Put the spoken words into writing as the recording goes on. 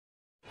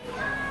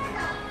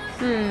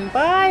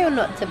Buy or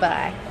not to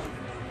buy?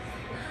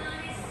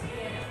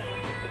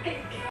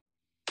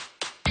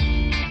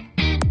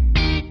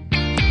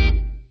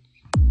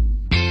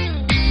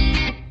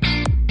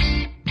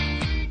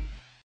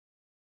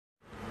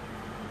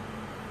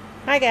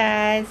 Hi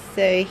guys,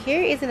 so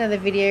here is another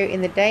video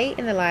in the day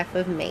in the life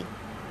of me.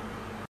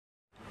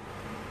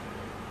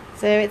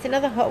 So it's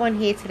another hot one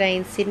here today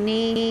in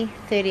Sydney,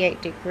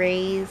 38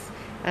 degrees.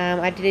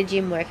 I did a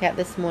gym workout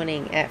this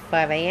morning at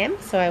 5 AM,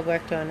 so I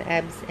worked on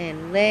abs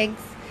and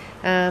legs.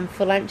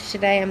 For lunch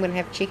today I'm going to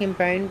have chicken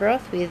bone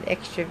broth with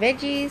extra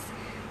veggies.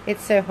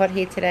 It's so hot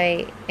here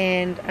today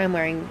and I'm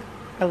wearing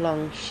a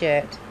long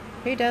shirt.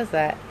 Who does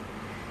that?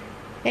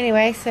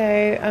 Anyway, so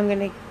I'm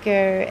going to go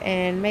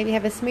and maybe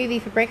have a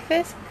smoothie for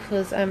breakfast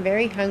because I'm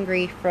very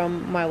hungry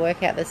from my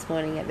workout this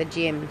morning at the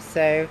gym.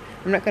 So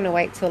I'm not going to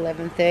wait till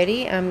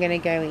 11:30. I'm going to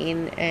go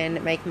in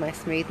and make my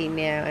smoothie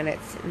now, and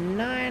it's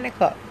 9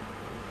 o'clock.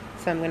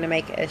 So I'm going to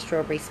make a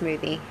strawberry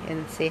smoothie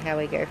and see how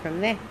we go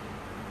from there.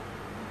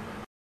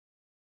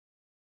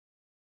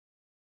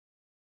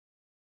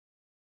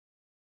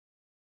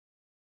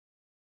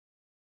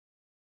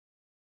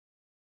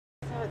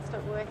 So it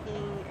stopped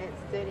working.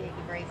 It's 38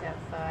 degrees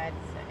outside,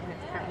 and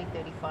it's currently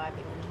 35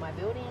 in my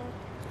building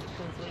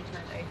because we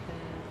can't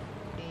open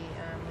the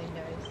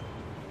windows.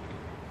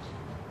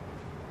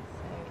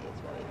 So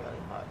it's really,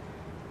 really hot.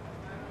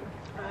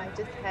 I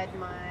just had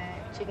my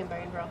chicken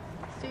bone broth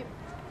soup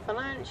for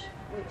lunch,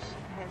 which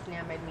has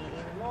now made me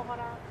even more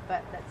hotter,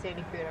 but that's the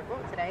only food I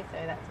brought today, so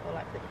that's all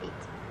I could eat.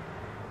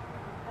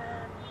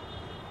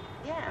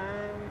 I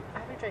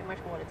haven't drank much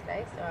water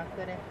today, so I've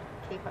got to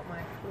keep up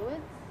my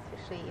fluids,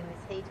 especially in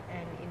this heat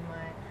and in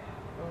my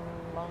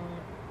long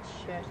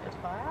shirt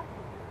attire.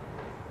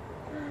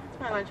 It's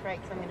my lunch break,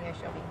 so I'm going to go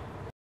shopping.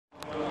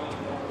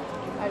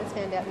 I just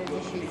found out there's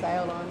a shoe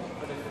sale on.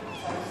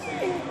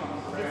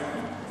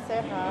 It's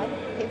so hard.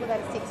 People that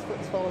are 6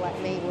 foot tall like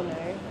me will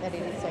know that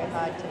it is so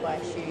hard to buy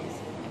shoes.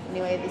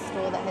 Anyway, this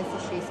store that has the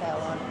shoe sale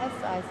on has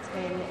size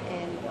 10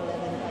 and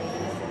 11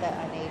 ladies that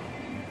I need.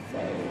 So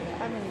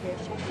I'm going to go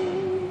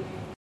shopping.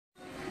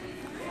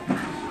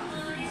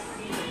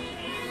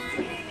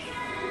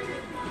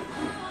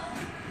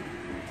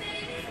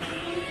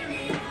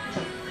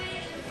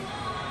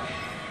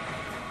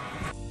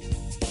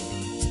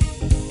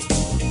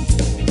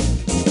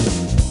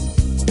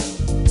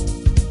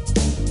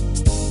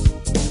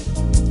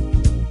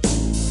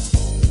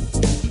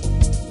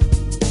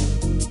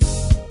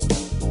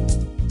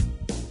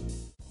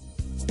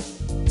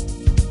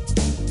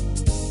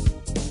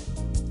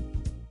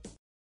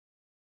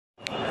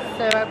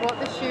 So I bought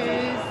the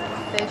shoes.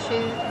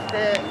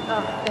 They're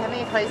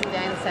having a closing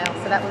day in sale,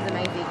 so that was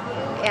amazing.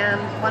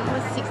 One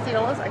was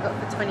 $60, I got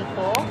for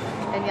 $24,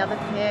 and the other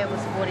pair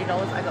was $40,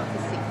 I got for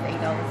 $16.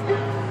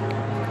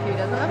 Who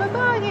doesn't love a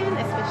bargain,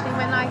 especially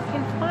when I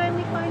can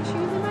finally find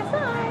shoes in my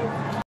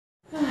size?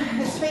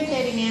 It's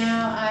 3:30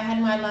 now. I had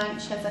my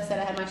lunch. As I said,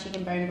 I had my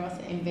chicken bone broth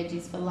and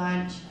veggies for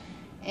lunch,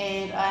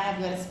 and I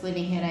have got a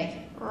splitting headache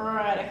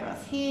right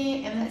across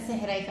here, and that's the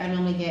headache I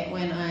normally get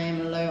when I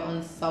am low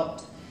on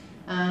salt.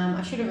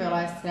 I should have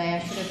realised today I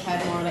should have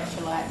had more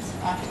electrolytes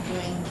after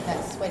doing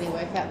that sweaty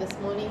workout this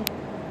morning.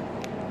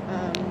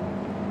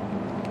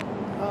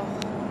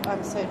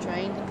 I'm so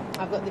drained.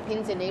 I've got the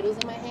pins and needles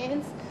in my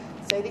hands.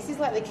 So this is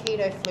like the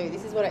keto flu.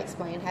 This is what I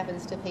explained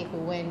happens to people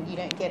when you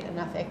don't get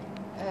enough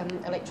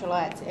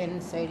electrolytes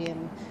and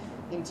sodium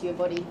into your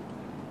body.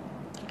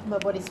 My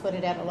body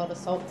sweated out a lot of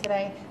salt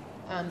today.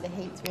 The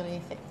heat's really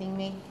affecting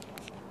me.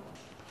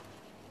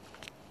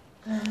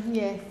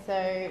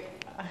 So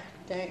I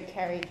don't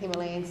carry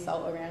Himalayan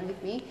salt around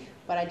with me,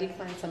 but I did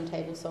find some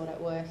table salt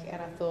at work,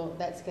 and I thought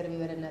that's going to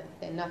be better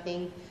than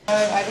nothing. So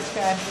I just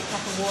grabbed a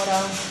cup of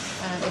water,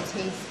 a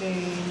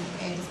teaspoon,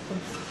 and just put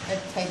a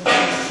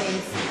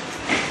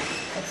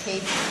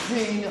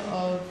teaspoon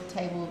of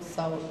table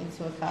salt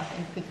into a cup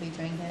and quickly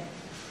drank it,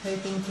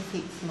 hoping to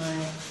fix my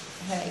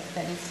headache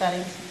that is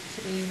starting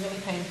to be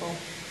really painful.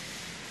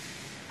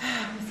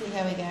 We'll see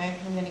how we go.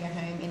 I'm going to go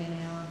home in an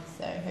hour,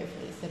 so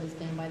hopefully it settles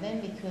down by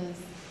then, because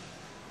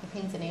the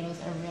pins and needles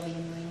are really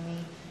annoying me,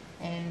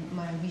 and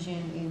my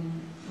vision in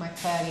my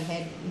cloudy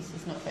head is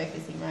just not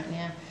focusing right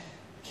now.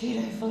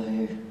 Keto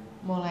flu,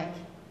 more like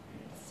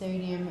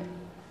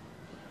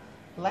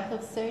lack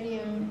of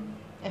sodium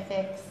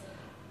effects.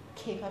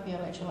 Keep up your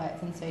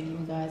electrolytes and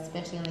sodium, guys,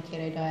 especially on the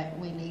keto diet.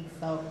 We need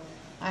salt.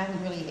 I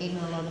haven't really eaten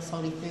a lot of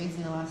salty foods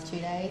in the last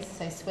 2 days,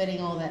 so sweating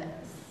all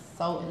that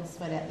salt and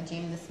sweat out the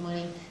gym this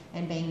morning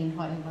and being in a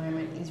hot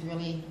environment is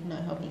really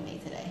not helping me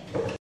today.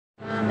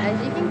 As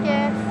you can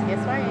guess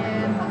where I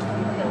am.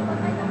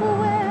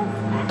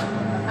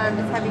 I'm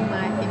just having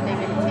my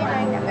 15-minute tea break.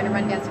 I'm going to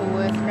run down to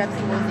work, grab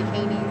some more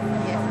zucchinis.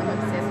 Yes, I'm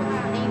obsessed with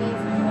zucchinis.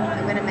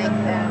 I'm going to make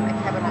a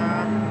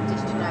carbonara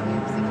dish tonight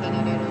with zucchini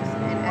noodles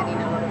and add in a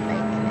lot of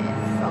bacon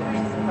and salt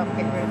so I'll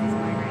get rid of this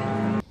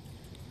migraine.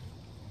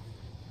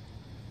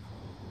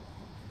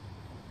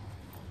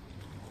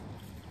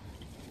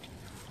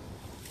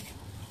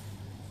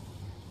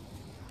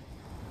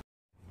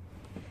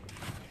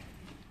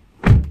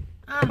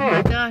 Oh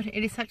my god,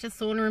 it is such a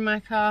sauna in my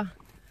car.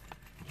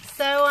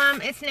 So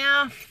it's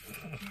now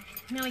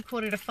nearly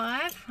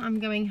 4:45. I'm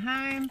going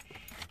home.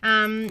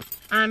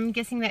 I'm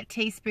guessing that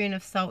teaspoon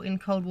of salt in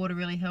cold water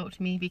really helped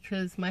me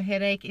because my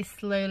headache is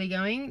slowly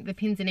going. The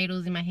pins and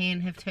needles in my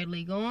hand have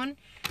totally gone.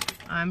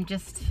 I'm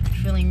just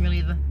feeling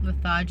really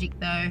lethargic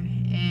though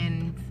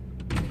and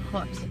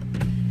hot.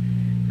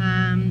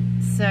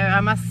 So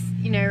I must,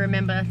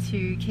 remember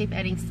to keep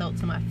adding salt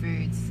to my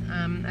foods.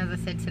 As I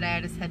said today,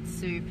 I just had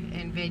soup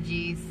and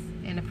veggies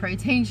and a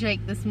protein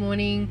shake this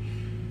morning.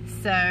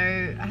 So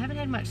I haven't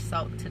had much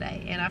salt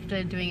today, and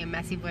after doing a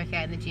massive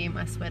workout in the gym,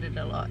 I sweated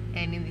a lot.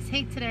 And in this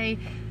heat today,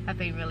 I've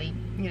been really,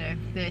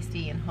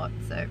 thirsty and hot.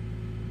 So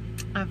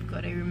I've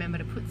got to remember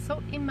to put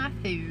salt in my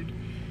food.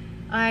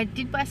 I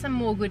did buy some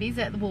more goodies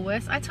at the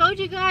Woolworths. I told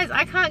you guys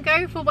I can't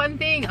go for one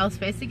thing. I was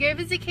supposed to go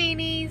for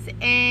zucchinis,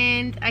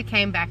 and I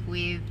came back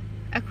with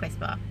a Quest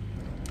bar.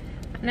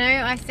 No,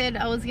 I said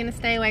I was going to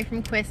stay away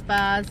from Quest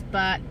bars,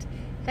 but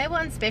they were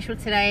on special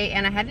today,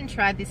 and I hadn't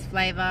tried this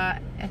flavour.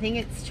 I think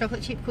it's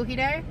chocolate chip cookie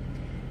dough.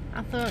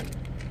 I thought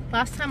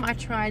last time I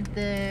tried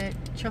the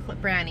chocolate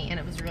brownie,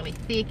 and it was really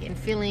thick and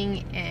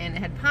filling, and it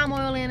had palm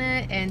oil in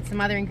it and some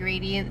other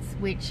ingredients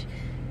which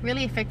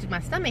really affected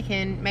my stomach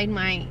and made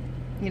my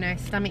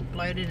stomach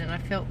bloated, and I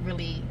felt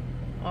really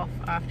off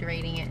after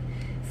eating it.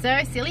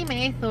 So silly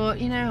me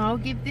thought, I'll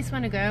give this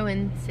one a go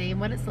and see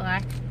what it's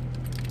like.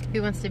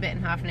 Who wants to bet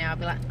in half an hour? I'll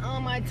be like,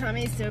 oh, my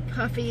tummy's so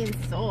puffy and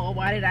sore.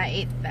 Why did I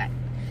eat that?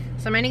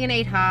 So I'm only going to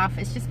eat half.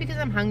 It's just because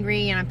I'm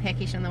hungry and I'm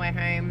peckish on the way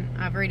home.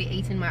 I've already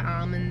eaten my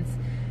almonds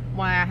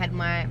while I had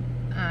my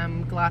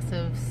glass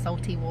of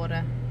salty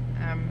water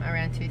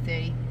around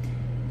 2:30.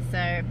 So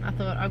I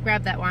thought I'll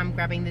grab that while I'm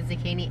grabbing the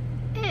zucchini.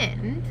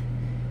 And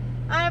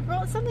I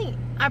brought something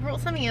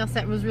else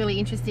that was really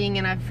interesting,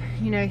 and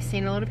I've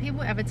seen a lot of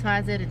people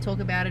advertise it and talk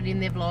about it in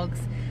their vlogs,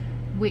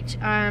 which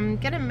I'm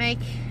gonna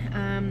make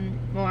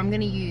I'm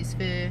gonna use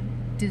for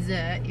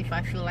dessert if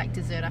I feel like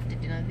dessert after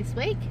dinner this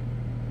week.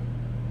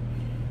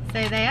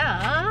 So they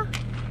are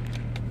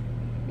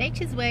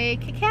Nature's Way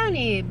cacao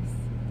nibs.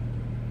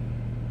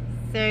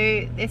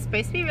 So they're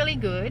supposed to be really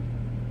good,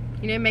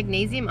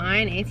 magnesium,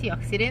 iron,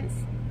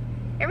 antioxidants,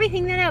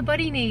 everything that our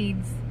body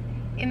needs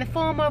in the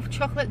form of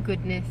chocolate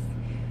goodness.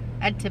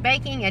 Add to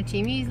baking, add to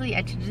muesli,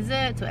 add to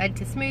desserts, or add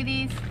to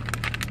smoothies.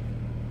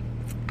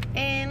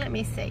 And let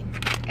me see.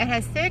 It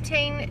has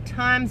 13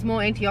 times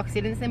more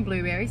antioxidants than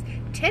blueberries,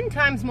 10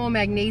 times more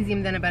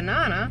magnesium than a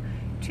banana,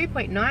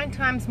 2.9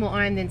 times more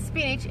iron than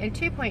spinach, and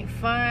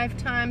 2.5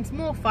 times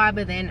more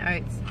fiber than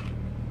oats.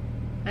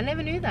 I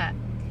never knew that.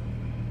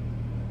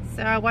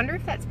 So I wonder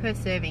if that's per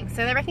serving.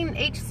 So they reckon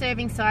each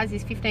serving size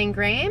is 15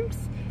 grams.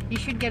 You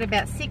should get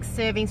about 6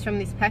 servings from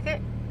this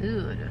packet.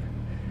 Ugh.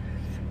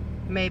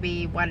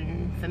 Maybe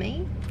one for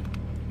me.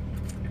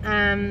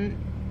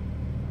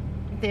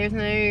 There's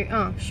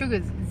no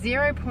sugars,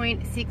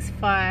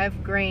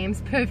 0.65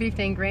 grams per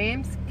 15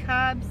 grams,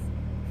 carbs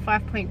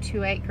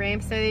 5.28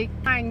 grams, so they're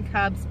 9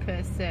 carbs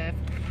per serve,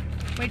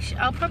 which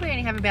I'll probably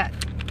only have about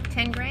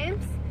 10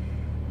 grams.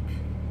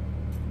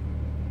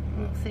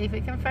 Let's see if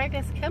it can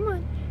focus. Come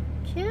on,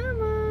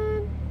 come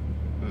on.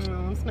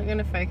 Oh, it's not going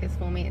to focus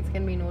for me. It's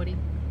going to be naughty.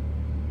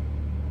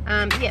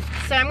 Yes,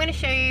 so I'm going to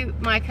show you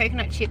my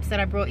coconut chips that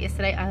I brought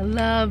yesterday. I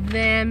love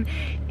them.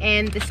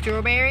 And the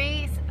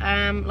strawberries.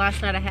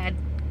 Last night I had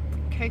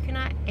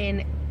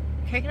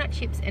coconut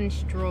chips and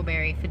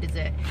strawberry for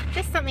dessert.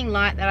 Just something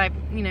light that I,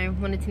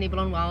 wanted to nibble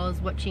on while I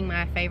was watching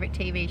my favorite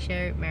TV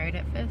show, Married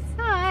at First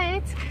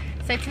Sight.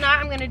 So tonight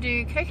I'm going to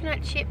do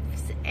coconut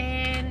chips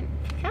and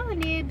cacao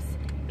nibs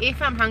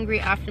if I'm hungry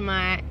after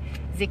my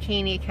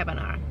zucchini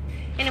carbonara.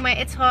 Anyway,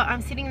 it's hot.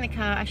 I'm sitting in the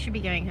car. I should be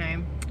going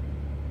home.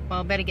 Well,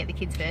 I better get the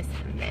kids first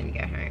and then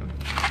go home.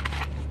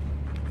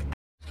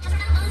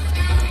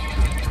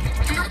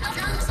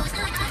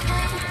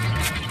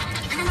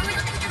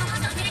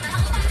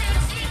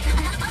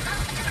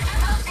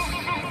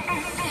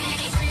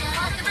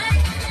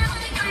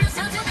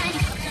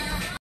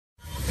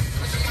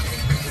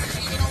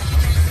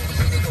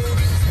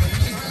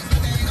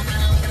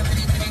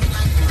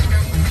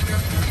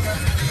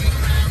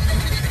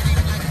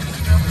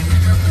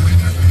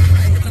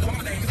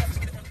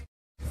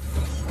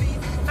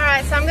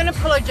 So I'm going to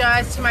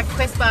apologise to my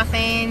Quest bar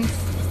fans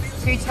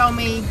who told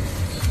me,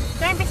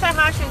 don't be so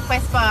harsh on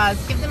Quest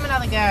bars, give them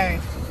another go.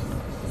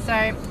 So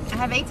I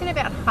have eaten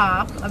about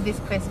half of this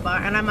Quest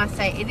bar, and I must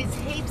say it is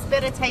heaps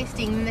better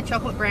tasting than the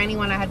chocolate brownie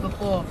one I had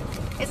before.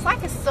 It's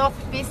like a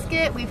soft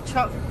biscuit with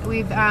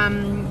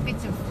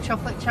bits of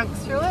chocolate chunks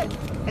through it.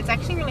 It's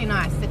actually really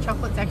nice. The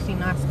chocolate's actually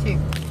nice too.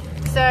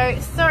 So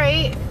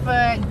sorry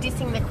for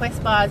dissing the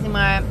Quest bars in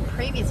my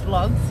previous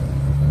vlogs,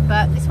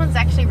 but this one's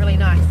actually really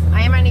nice.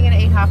 I am only going to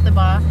eat half the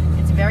bar.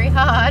 It's very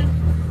hard,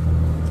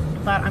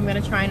 but I'm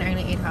going to try and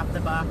only eat half the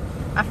bar.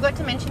 I forgot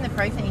to mention the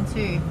protein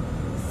too.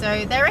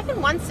 So they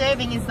reckon one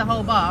serving is the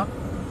whole bar.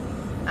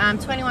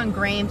 21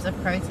 grams of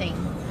protein,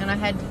 and I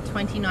had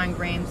 29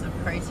 grams of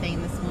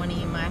protein this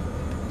morning in my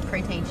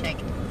protein shake.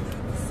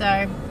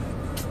 So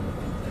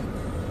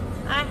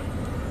I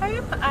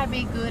hope I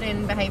be good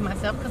and behave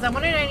myself, because I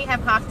want to only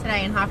have half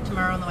today and half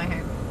tomorrow on the way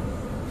home.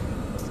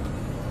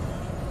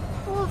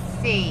 We'll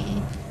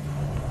see.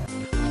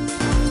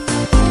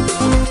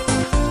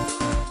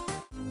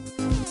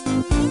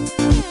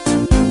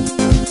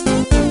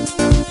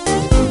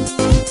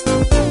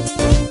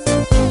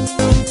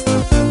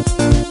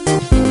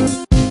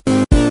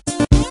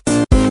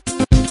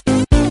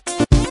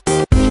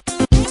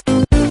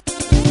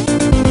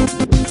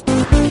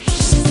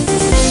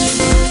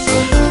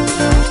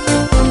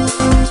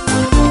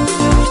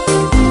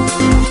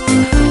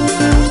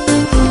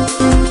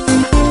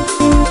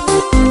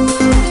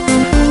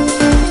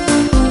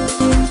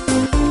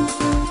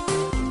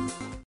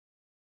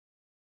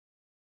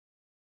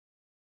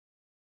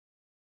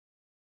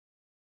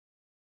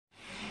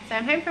 So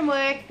I'm home from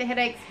work, the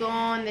headache's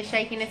gone, the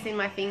shakiness in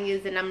my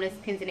fingers, the numbness,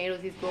 pins and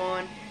needles is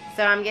gone.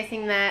 So I'm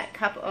guessing that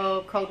cup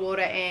of cold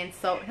water and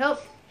salt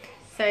helped.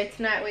 So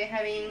tonight we're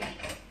having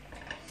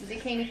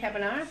zucchini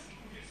carbonara,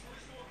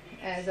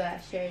 as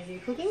I showed you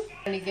cooking.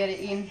 I'm going to get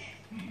it in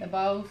the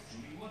bowls.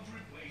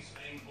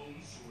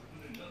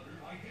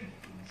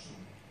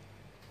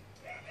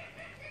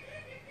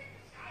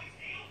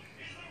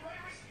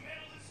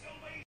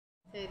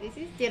 So this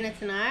is dinner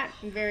tonight.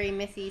 Very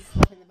messy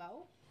slop in the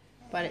bowl,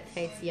 but it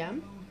tastes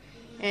yum.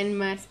 And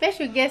my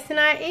special guest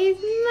tonight is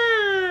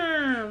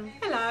Mum.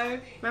 Hello.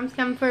 Mum's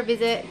come for a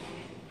visit.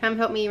 Come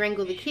help me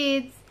wrangle the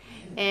kids,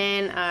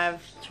 and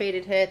I've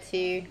treated her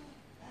to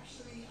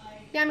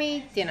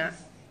yummy dinner.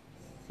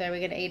 So we're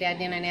going to eat our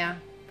dinner now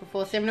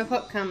before 7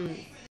 o'clock comes.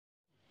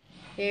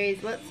 There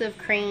is lots of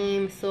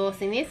cream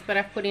sauce in this, but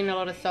I've put in a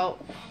lot of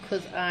salt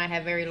because I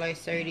have very low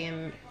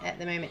sodium at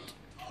the moment.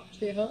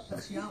 Too hot?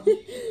 That's yum.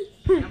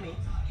 Yummy.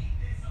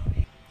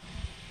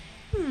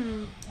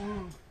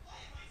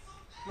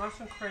 Nice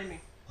and creamy.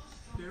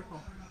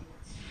 Beautiful.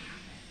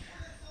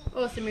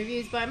 Awesome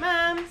reviews by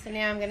Mum. So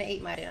now I'm going to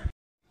eat my dinner.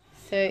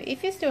 So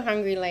if you're still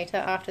hungry later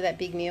after that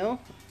big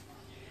meal,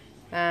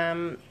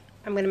 I'm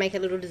going to make a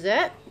little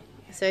dessert.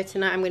 So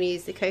tonight I'm going to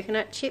use the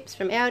coconut chips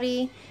from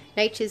Aldi,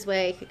 Nature's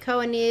Way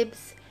cocoa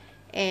nibs,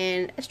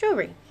 and a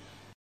strawberry.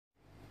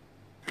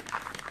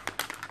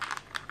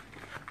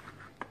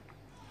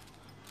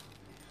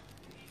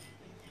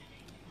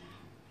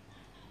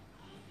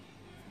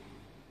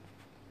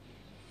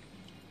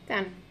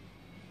 Done.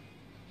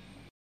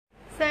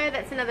 So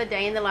that's another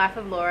day in the life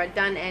of Laura,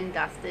 done and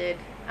dusted.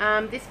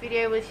 This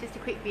video was just a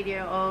quick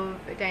video of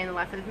a day in the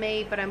life of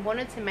me, but I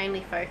wanted to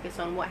mainly focus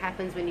on what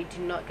happens when you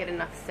do not get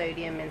enough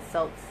sodium and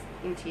salts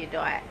into your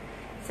diet.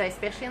 So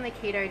especially on the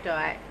keto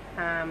diet,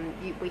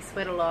 we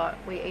sweat a lot,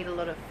 we eat a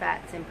lot of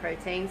fats and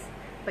proteins,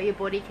 but your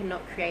body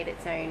cannot create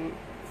its own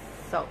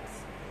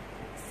salts.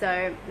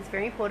 So it's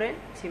very important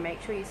to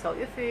make sure you salt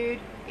your food,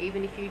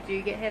 even if you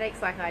do get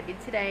headaches like I did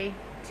today,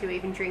 to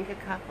even drink a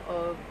cup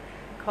of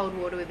cold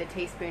water with a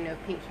teaspoon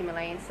of pink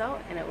Himalayan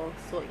salt, and it will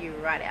sort you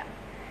right out.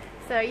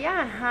 So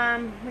yeah,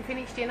 we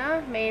finished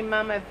dinner. Me and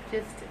Mum are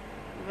just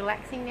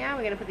relaxing now.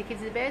 We're going to put the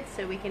kids to bed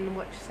so we can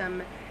watch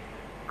some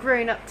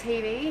grown-up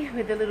TV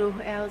with the little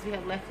hours we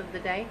have left of the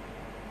day.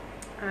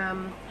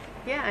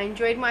 Yeah, I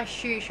enjoyed my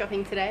shoe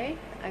shopping today.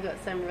 I got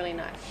some really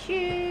nice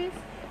shoes,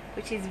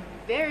 which is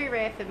very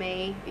rare for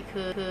me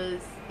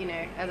because, you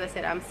know, as I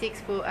said, I'm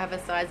 6 foot, I have a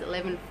size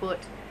 11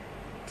 foot.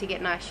 To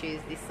get nice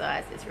shoes this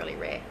size, it's really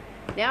rare.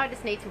 Now I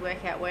just need to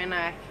work out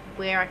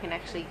where I can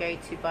actually go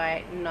to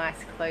buy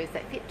nice clothes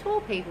that fit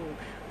tall people.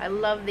 I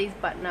love these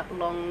button-up,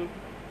 long,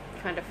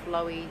 kind of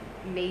flowy,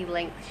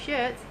 knee-length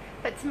shirts,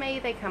 but to me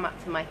they come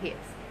up to my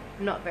hips.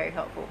 Not very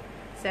helpful.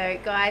 So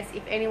guys,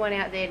 if anyone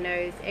out there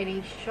knows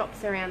any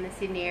shops around the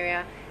Sydney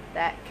area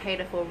that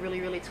cater for really,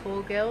 really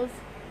tall girls,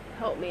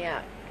 help me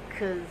out,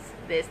 because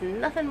there's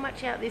nothing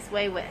much out this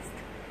way west.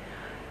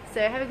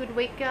 So have a good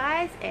week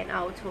guys, and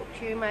I will talk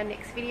to you in my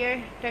next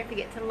video. Don't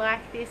forget to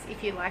like this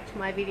if you liked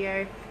my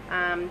video.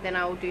 Then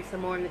I will do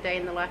some more in the day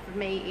in the life of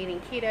me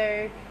eating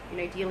keto, you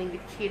know, dealing with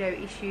keto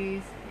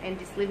issues and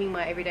just living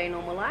my everyday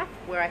normal life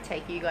where I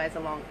take you guys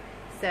along.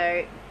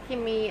 So give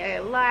me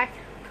a like,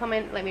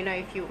 comment, let me know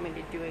if you want me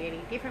to do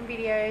any different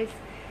videos.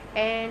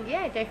 And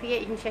yeah, don't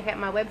forget you can check out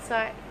my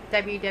website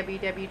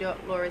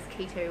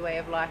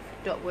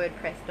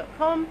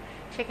www.laurasketowayoflife.wordpress.com.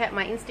 Check out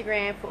my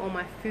Instagram for all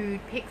my food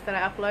pics that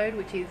I upload,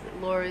 which is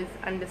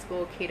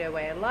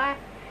Laura's_keto_way-of-life.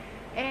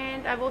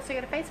 And I've also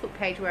got a Facebook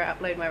page where I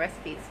upload my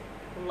recipes.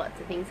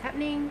 Lots of things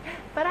happening,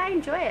 but I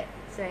enjoy it.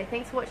 So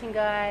thanks for watching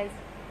guys.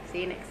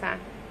 See you next time.